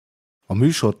A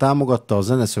műsor támogatta a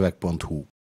zeneszöveg.hu.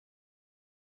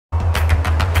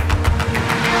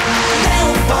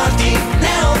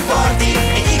 Neon Party,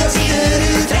 egy igazi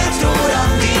őrült retro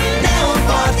randi. Neon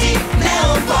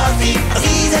Party, az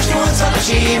ízes 80-as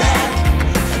évek.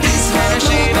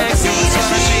 Diszkóklubok, a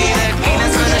széles évek,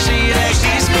 90-es évek,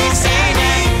 diszkók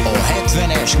szények. A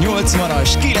 70-es,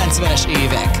 80-as, 90-es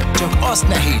évek. Csak azt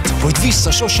ne hidd, hogy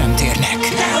vissza sosem térnek.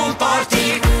 Neon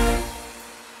Party.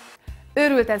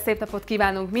 Őrülten szép napot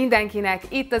kívánunk mindenkinek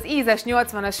itt az ízes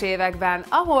 80-as években,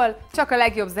 ahol csak a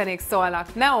legjobb zenék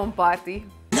szólnak. Neon Party!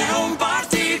 Neon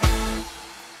Party!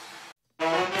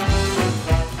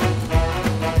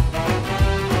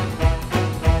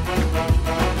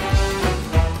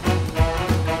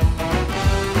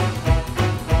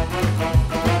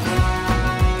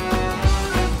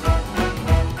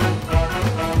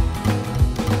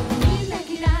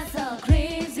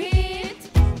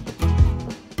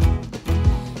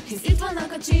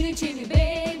 Csini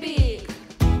baby,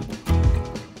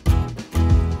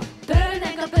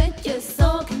 törölnek a pöttyös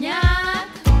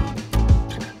szoknyák,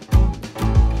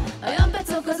 a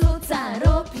jampecok az utcán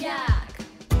ropják.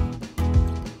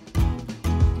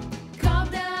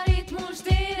 Kapd el a ritmust,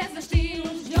 érezd a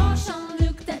stílus, gyorsan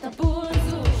lüktet a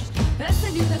pulzus.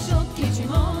 Összegyűjt a sok kicsi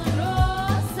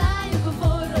monról, szálljuk a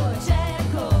forró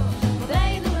cserkó.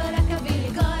 Beindul a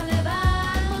rockabilly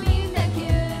karnevál, ma mindenki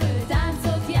őrül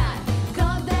táncot jár.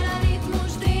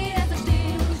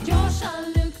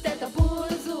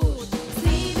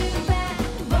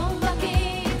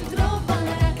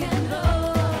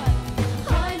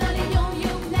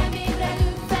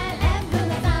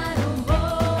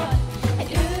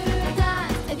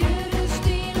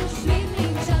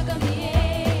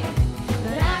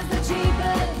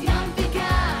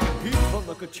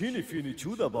 A csini-fini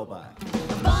csudababák.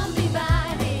 Bambi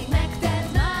vár, rég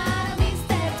megtelt már, a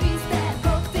Mr. Twister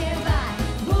koktél vár.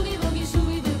 Bugi-bugi,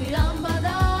 súly-dugi,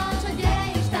 lambada, csak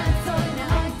gyere és táncolj, ne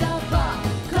hagyd abba.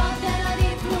 Kapd el a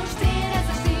ritmust, érezd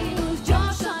a stílus,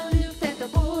 gyorsan lüktet a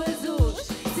pulzus.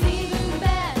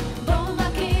 Szívünkben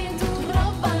bombaként tud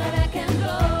robban a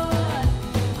rock'n'roll.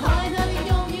 Hajnalig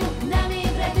nyomjuk, nem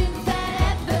ébredünk fel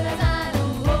ebből az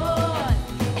álomból.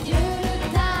 Egy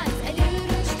őrült tánc, egy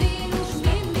őrült stílus,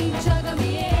 mindig csak a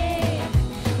miénk.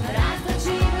 Rázd a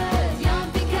csípőt,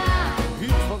 jampikák.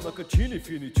 Itt vannak a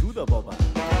csini-fini csudababák.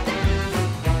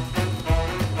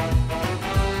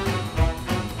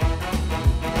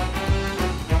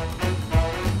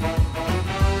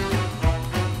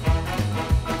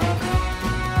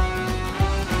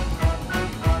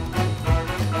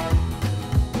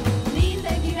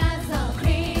 Mindenki rázza a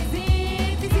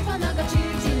crazy-t, picit vannak a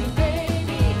csili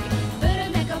baby.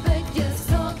 Pörögnek a pöttyös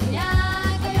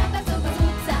szoknyák, a jampecok az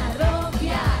utcán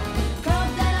ropják.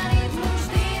 Kapd el a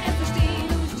ritmust, érezd a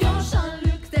stílus, gyorsan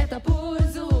lüktet a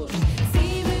pulzus.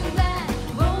 Szívünkben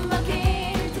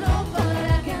bombaként robban a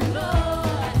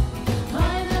rock'n'roll.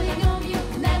 Hajnalig nyomjuk,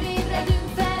 nem ébredünk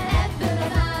fel ebből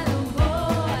az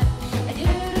álomból. Egy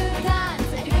őrült tánc,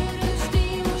 egy őrült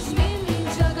stílus, mind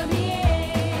csak a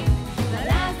miénk. Na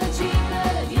rázd a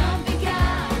csípőd,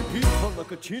 jampikák. Itt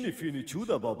vannak a csini-fini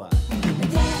csudababák.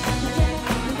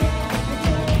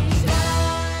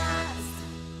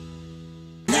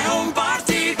 Neon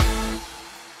Party!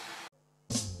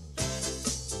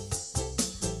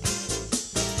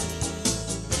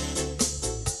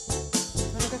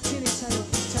 Vannak a csini csajok,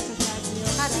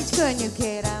 csacsatáziók. Hát így könnyű,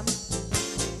 kérem.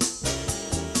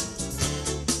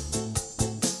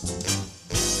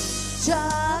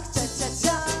 Csak,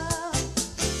 csak,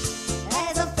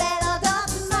 ez a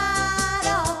feladat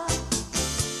mára.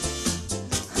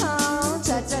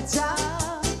 Csak,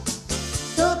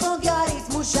 dobogja a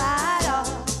ritmusára.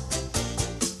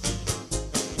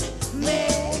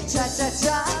 Még csak,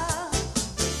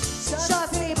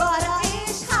 saszni balra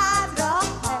és hátra.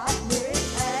 Még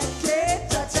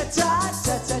egy-két, csak,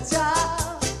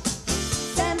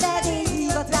 szenvedély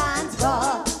a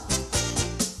táncba.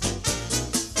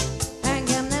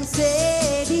 Engem nem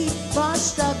szédít,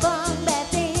 vastagban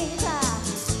betéve.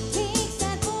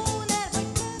 Mixer, búner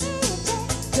vagy kevétek.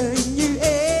 Könnyű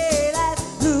élet,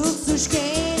 luxus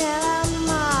kényelem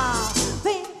ma.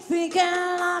 Férfi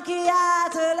kell, aki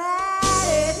átölel.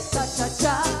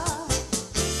 Csak,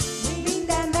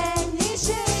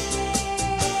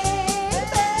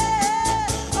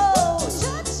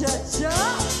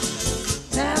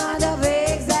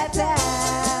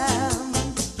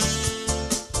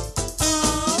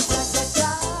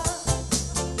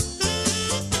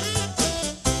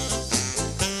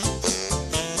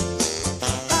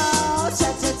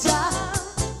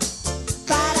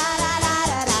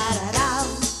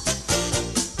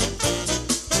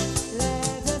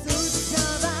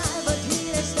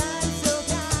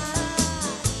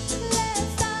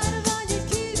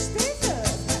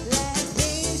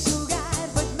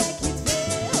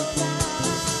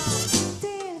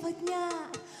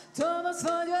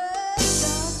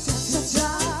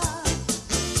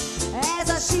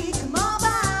 esik ma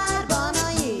bárban, a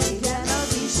jégen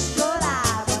az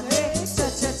iskolában.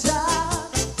 Csa-csa-csa,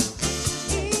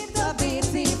 írd a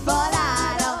bérci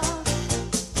falára.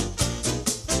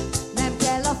 Nem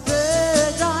kell a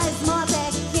földrajz,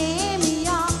 matek,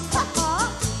 kémia, ha-ha.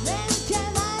 Nem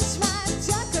kell más,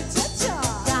 csak a csa-csa.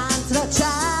 Táncra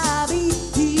Csábi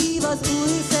hív az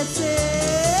új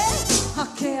szecél. Ha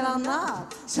kell a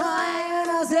nap, sajjön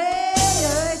az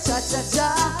éj,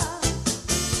 csa-csa-csa.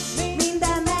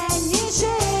 Minden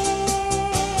mennyiségben.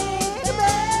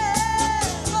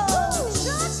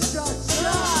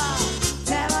 Csa-csa-csa,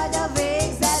 te vagy a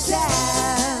végzetem.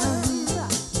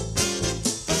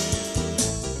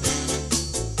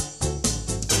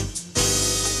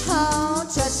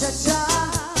 Csa-csa-csa,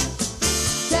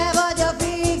 te vagy a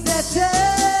végzetem.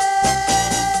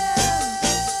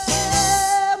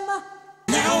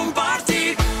 Neon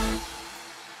Party!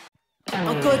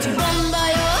 A kocsi bomba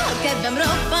jó, a kedvem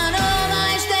roppanó, ma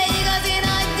este igazi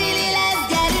nagy dili lesz,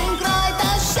 gyerünk rajta,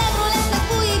 Chevroletnek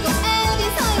fújikok,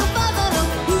 Elvis hajó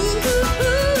pazarok,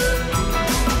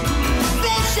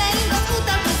 Fresseljünk az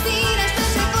utakon, színes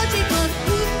mesekocsikon,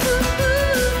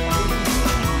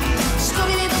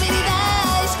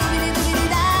 Skubidi-dubidi-dáj,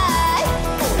 skubidi-dubidi-dáj.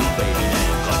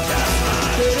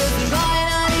 Körözünk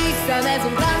hajnalig,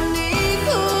 szemezünk randig,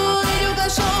 írjuk a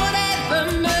soret,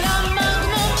 bömböl a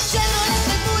magnum,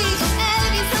 Chevroletnek fújikok,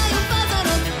 Elvis hajó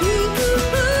pazarok,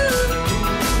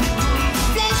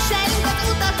 Fresseljünk az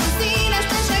utakon, színes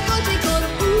mesekocsikon,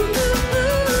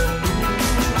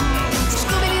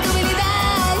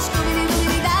 Skubidi-dubidi-dáj,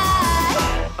 skubidi-dubidi-dáj.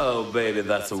 Oh baby,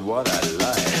 that's what I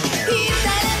like.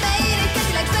 Hirtelen beérik,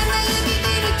 ketileg fenne ők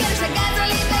írjuk, keresek gázra,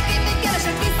 lépek, képét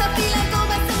keresek, vissza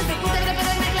pillantóba, szemetek, utágra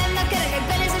pörögnek, lennek kerekek,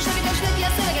 benéz és rövides neki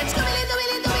a szöveget,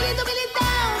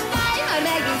 skubidi-dubidi-dubidi-dubidi-down, fáj, ha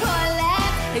megint hol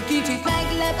lehet, egy kicsit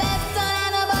meglepett,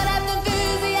 talán a barátnőm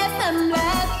főzi, ezt nem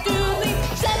lehet tűrni,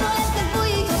 Chevroletnek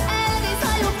fújikok, Elvis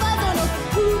hajó pazarok,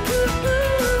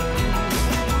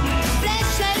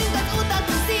 Fresseljünk az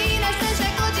utakon, színes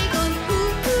mesekocsikon,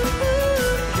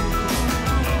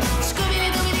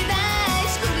 Skubidi-dubidi-dáj,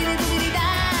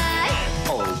 skubidi-dubidi-dáj.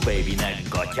 Oh baby, ne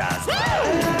gatyázz már.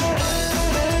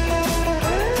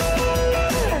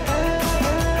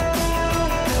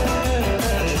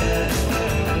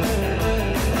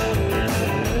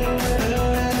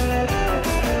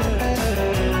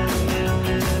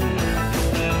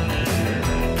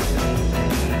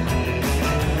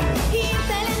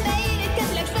 Hirtelen beérik,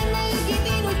 ketileg fenne ők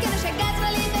én úgy keresek, gázra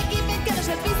lépek, képét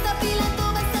keresek, vissza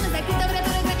pillantóba, szemezek, utágra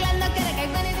pörögnek, lennek kerekek,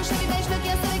 benéz és rövides és löki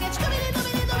a szöveget,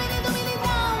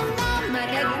 skubidi-dubidi-dubidi-down, már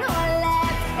megint hol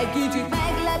lehet, egy kicsit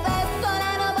meglepett,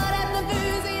 talán a barátnőm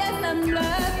főzi, ezt nem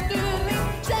lehet tűrni,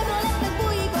 Chevroletnek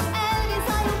fújikok, Elvis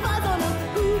hajó pazarok,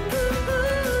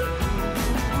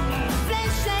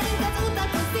 Fresseljünk az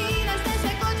utakon, színes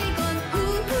mesekocsikon,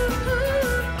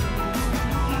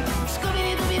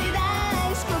 Skubidi-dubidi-dáj,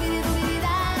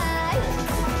 skubidi-dubidi-dáj.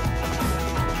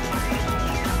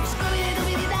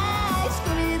 Skubidi-dubidi-dáj,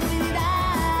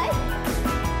 skubidi-dubidi-dáj.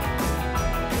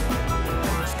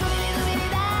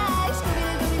 Skubidi-dubidi-dáj,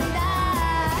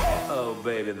 skubidi-dubidi-dáj. Oh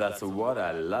baby, that's what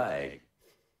I like.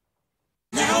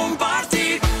 Neon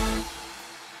Party!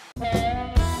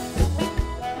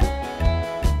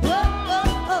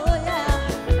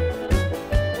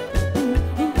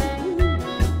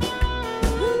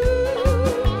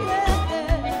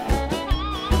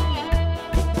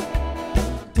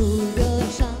 Túl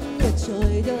gyorsan jött,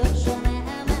 soly gyorsan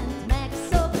elment,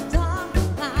 megszoktam,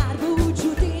 már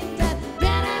búcsút intett, de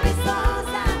nem vissza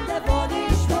hozzám, de vad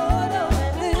is forró,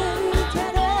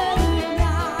 őken örült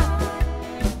nyár.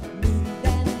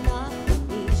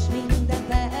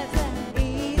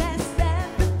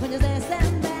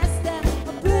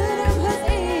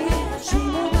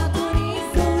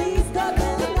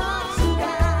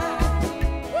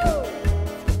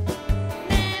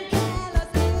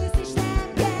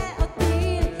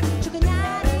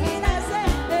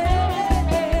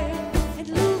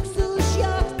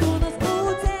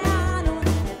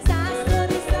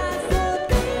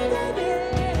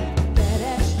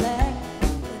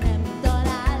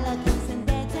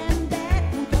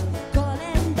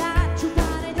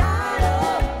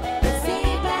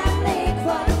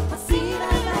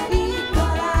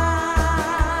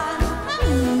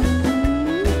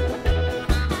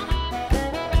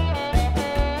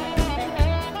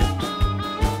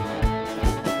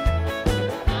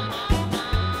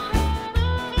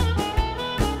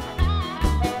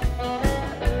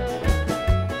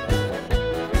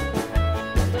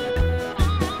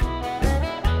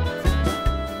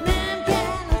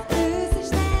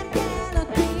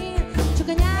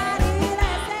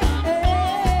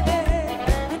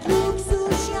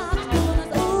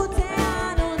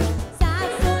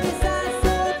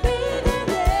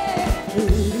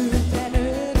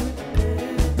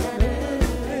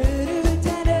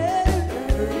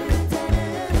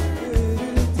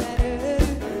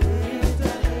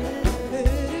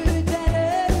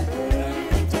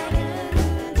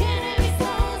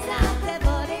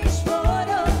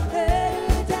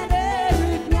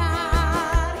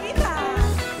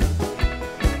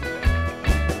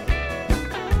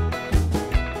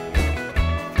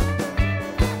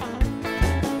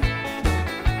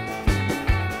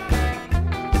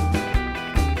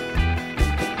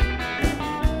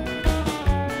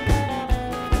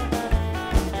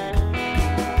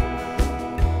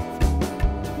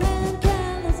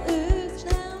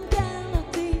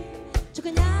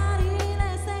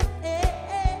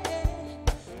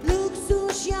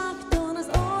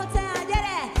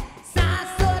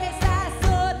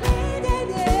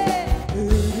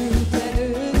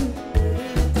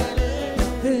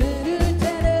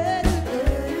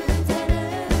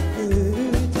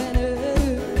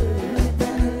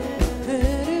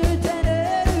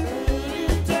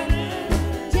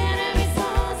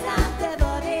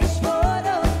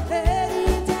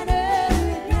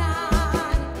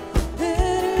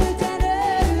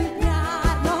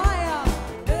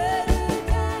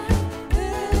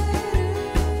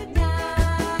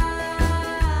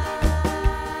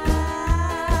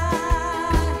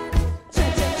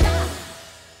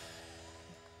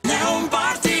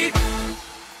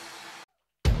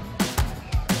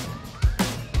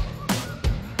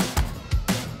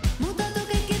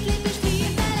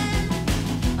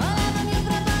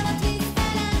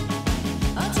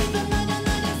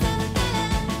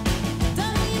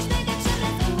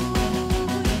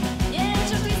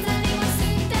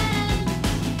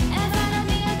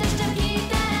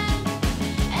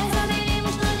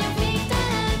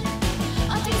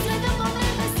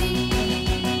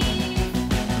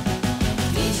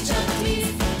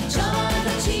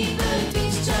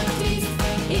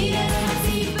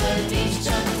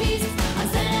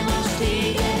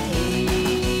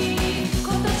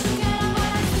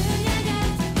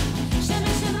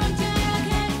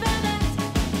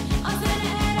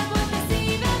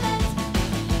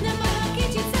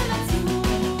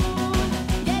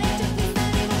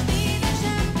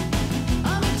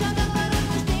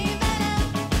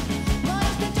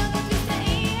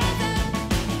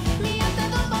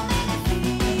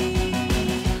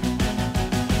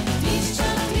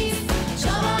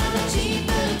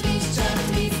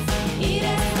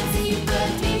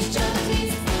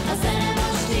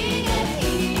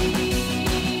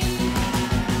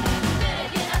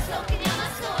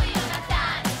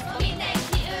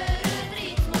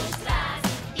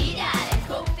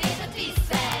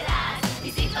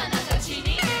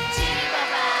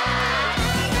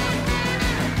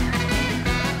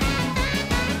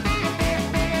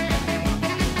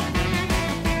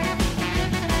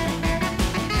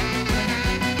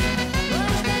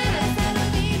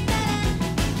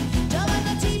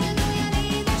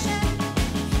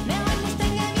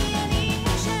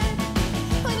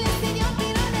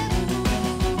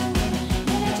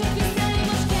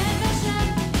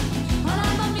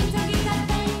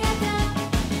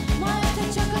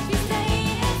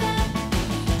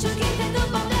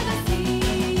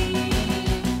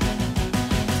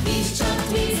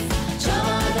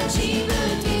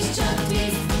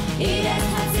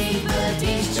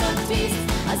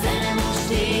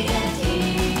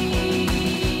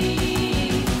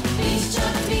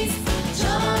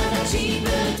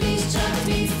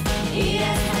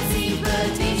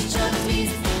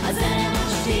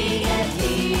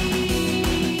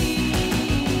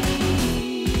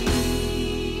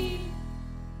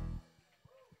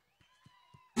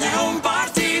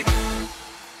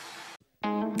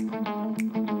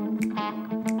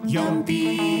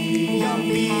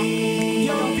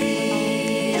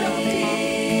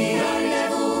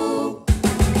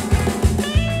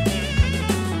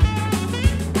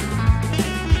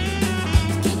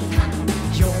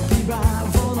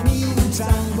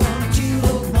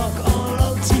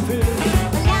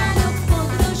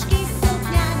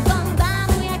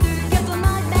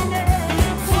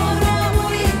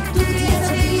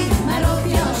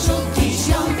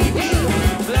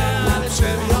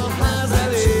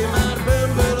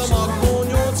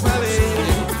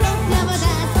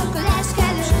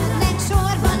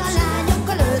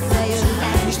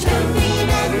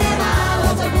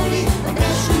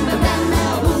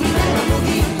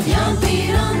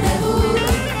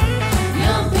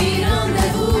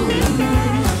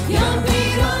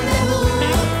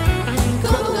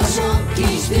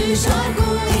 kis sarkú,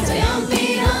 itt a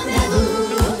Jampi rendezvú.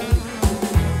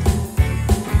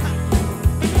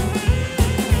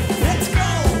 Let's go!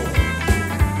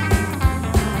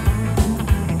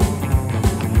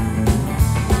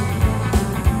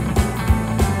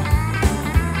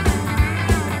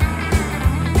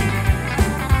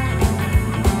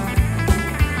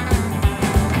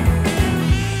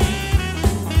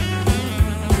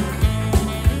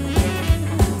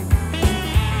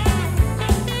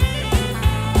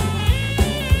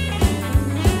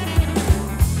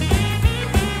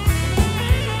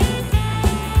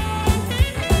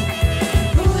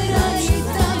 Újra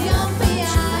itt a Jampi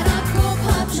árak,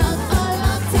 kophatnak a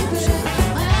lakcipők.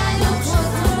 A lányok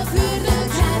otthon a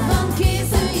fürdőkádban,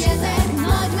 készüljetek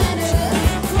nagy menők.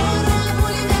 Forró a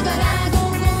buli meg a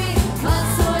rágógumi, hadd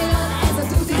szóljon ez a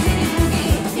tuti tiri bugi.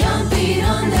 Jampi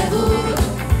rendezvú,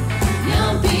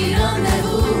 Jampi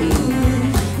rendezvú,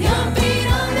 Jampi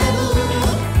rendezvú.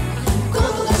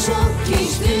 Kopog a sok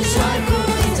kis tűzsarkú,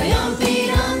 itt a Jampi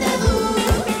rendezvú.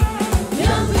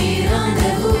 Jampi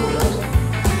rendezvú,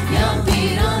 Jampi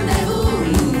rendezvú,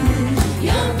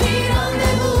 Jampi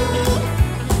rendezvú.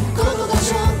 Kopog a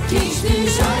sok kis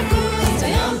tűzsarkú, itt a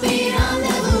Jampi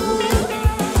rendezvú.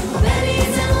 Ha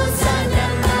benézel hozzánk,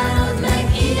 nem várod meg,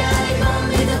 így állik van,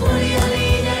 mint a buli a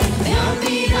lényeg. A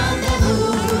Jampi rendezvú.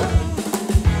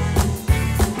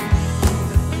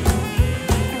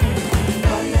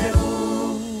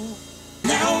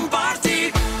 Neon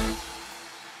Party!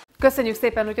 Köszönjük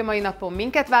szépen, hogy a mai napon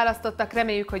minket választottak,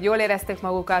 reméljük, hogy jól érezték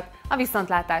magukat. A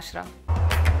viszontlátásra!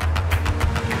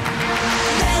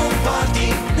 Neon Party,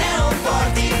 Neon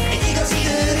Party, egy igazi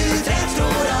őrült retro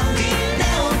randi.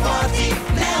 Neon Party,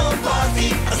 Neon Party,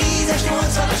 az ízes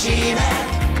 80-as évek.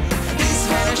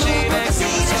 Diszkóklubok, a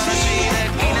színes évek,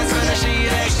 90-es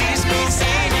évek,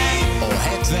 diszkószények. A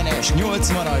 70-es,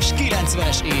 80-as,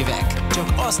 90-es évek. Csak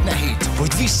azt ne hidd,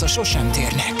 hogy vissza sosem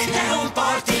térnek. Neon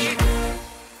Party!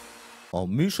 A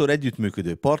műsor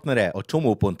együttműködő partnere a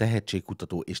Csomópont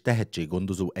Tehetségkutató és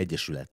Tehetséggondozó Egyesület.